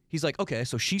it to me. He's like, okay,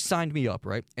 so she signed me up,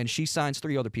 right? And she signs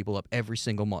 3 other people up every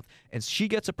single month. And she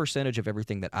gets a percentage of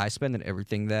everything that I spend and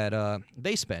everything that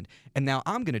they spend. And now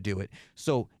I'm going to do it.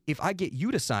 So if I get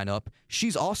you to sign up,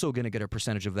 she's also going to get a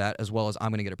percentage of that as well as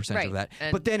I'm going to get a percentage of Right.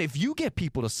 that. But then if you get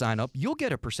people to sign up, you'll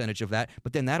get a percentage of that.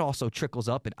 But then that also trickles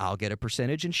up and I'll get a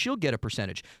percentage and she'll get a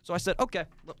percentage. So I said, okay,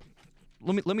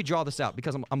 let me draw this out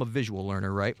because I'm a visual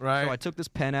learner, right? Right. So I took this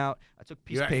pen out. I took a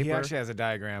piece of paper. He actually has a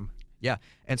diagram. Yeah.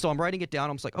 And so I'm writing it down.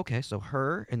 I'm just like, okay, so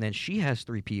her, and then she has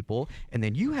 3 people, and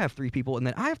then you have 3 people, and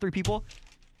then I have 3 people.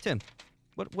 Tim,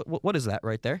 what is that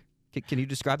right there? Can you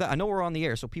describe that? I know we're on the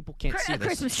air, so people can't see this.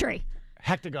 Christmas tree.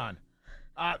 Hectagon.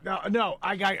 No,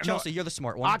 I got Chelsea, you're the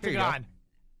smart one. Here you go. Octagon.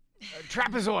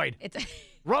 Trapezoid.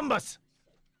 Rhombus.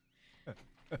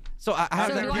 So I have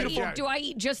So that do I, beautiful. do I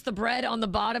eat just the bread on the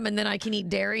bottom and then I can eat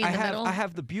dairy in the middle? I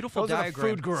have the beautiful Those are the diagram.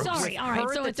 food groups. Sorry, all right,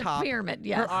 so it's a pyramid,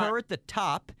 yes. Her at the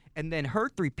top, and then her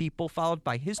 3 people, followed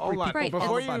by his 3 Hold on. people, Right, followed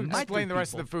Before by you my explain 3 the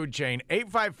rest of people. the food chain,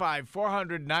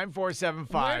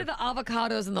 855-400-9475. Where do the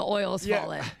avocados and the oils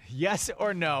fall in? Yes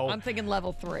or no? I'm thinking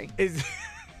level 3. Is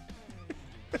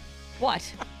What?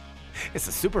 It's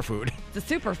a superfood.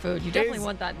 It's a superfood. You definitely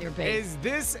want that in your base. Is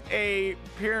this a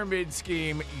pyramid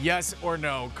scheme? Yes or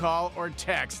no? Call or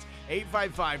text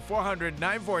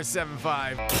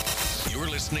 855-400-9475. You're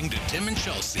listening to Tim and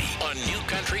Chelsea on New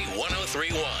Country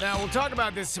 1031. Now, we'll talk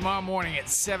about this tomorrow morning at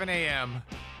 7 a.m.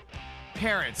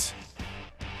 Parents,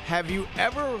 have you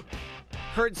ever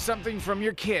heard something from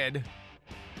your kid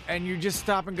and you just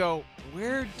stop and go,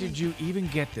 where did you even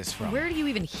get this from? Where do you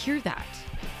even hear that?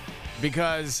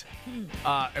 Because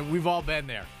and we've all been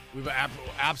there. We've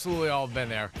absolutely all been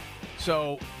there.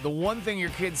 So the one thing your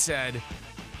kid said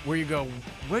where you go,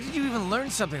 where did you even learn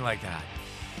something like that?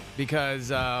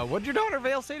 Because what did your daughter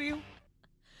Vale say to you?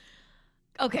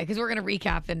 Okay, because we're going to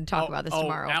recap and talk about this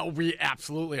tomorrow. Oh, we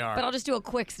absolutely are. But I'll just do a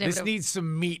quick snippet. This needs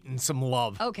some meat and some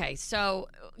love. Okay, so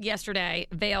yesterday,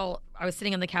 Vale, I was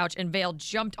sitting on the couch, and Vale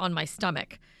jumped on my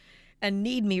stomach and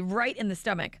kneed me right in the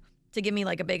stomach to give me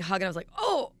like a big hug. And I was like,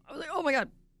 oh my God,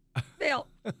 Vale,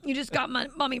 you just got my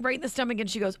mommy right in the stomach. And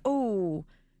she goes, oh,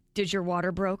 did your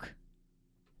water broke?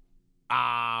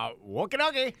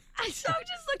 Wookanoki. So I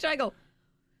just looked and I go,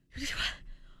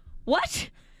 what?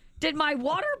 Did my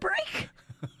water break?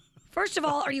 First of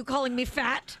all, are you calling me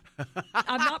fat?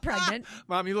 I'm not pregnant.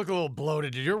 Mom, you look a little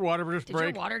bloated. Did your water just break?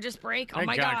 Did your water just break? Thank oh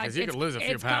my God, God. because you could lose a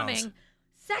few it's pounds. Coming.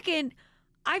 Second,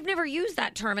 I've never used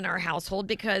that term in our household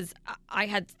because I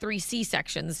had 3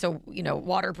 C-sections, so,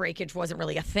 water breakage wasn't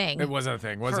really a thing. It wasn't a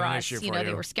thing. It wasn't for an us. issue for you.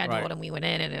 They were scheduled Right. and we went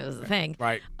in and it was a thing.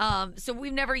 Right. So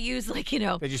we've never used They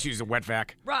just used a wet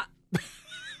vac.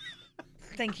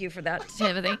 Thank you for that,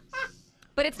 Timothy.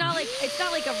 But it's not like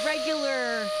a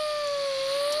regular.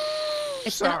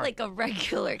 It's not like a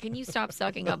regular. Can you stop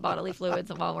sucking up bodily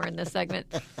fluids while we're in this segment?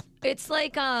 It's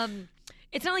like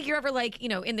it's not like you're ever like,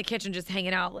 in the kitchen just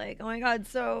hanging out like, oh my God,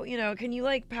 so, can you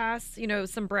like pass,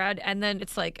 some bread? And then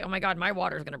it's like, oh my God, my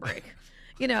water's going to break.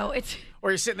 It's.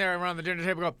 Or you're sitting there around the dinner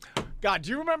table go, God,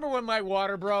 do you remember when my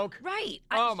water broke? Right.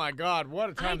 Oh my God, what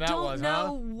a time that was, I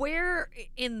don't know where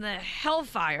in the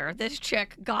hellfire this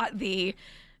chick got the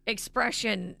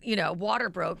expression, water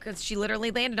broke, because she literally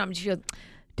landed on me. She goes,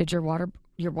 did your water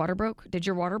broke? Did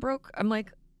your water broke? I'm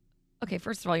like, okay,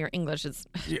 first of all, your English is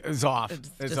it's off.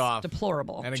 It's off.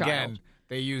 Deplorable. And child. again,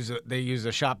 they use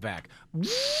a shop vac.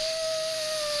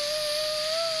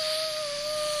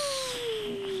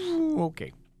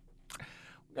 Okay.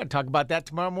 We're going to talk about that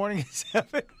tomorrow morning at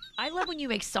 7. I love when you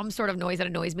make some sort of noise that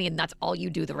annoys me, and that's all you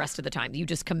do the rest of the time. You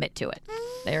just commit to it.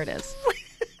 There it is.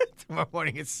 Tomorrow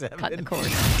morning at 7. Cut the cord.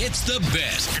 It's the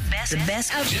best. The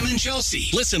best of Tim and Chelsea.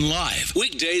 Listen live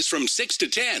weekdays from 6 to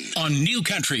 10 on New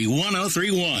Country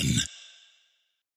 103.1.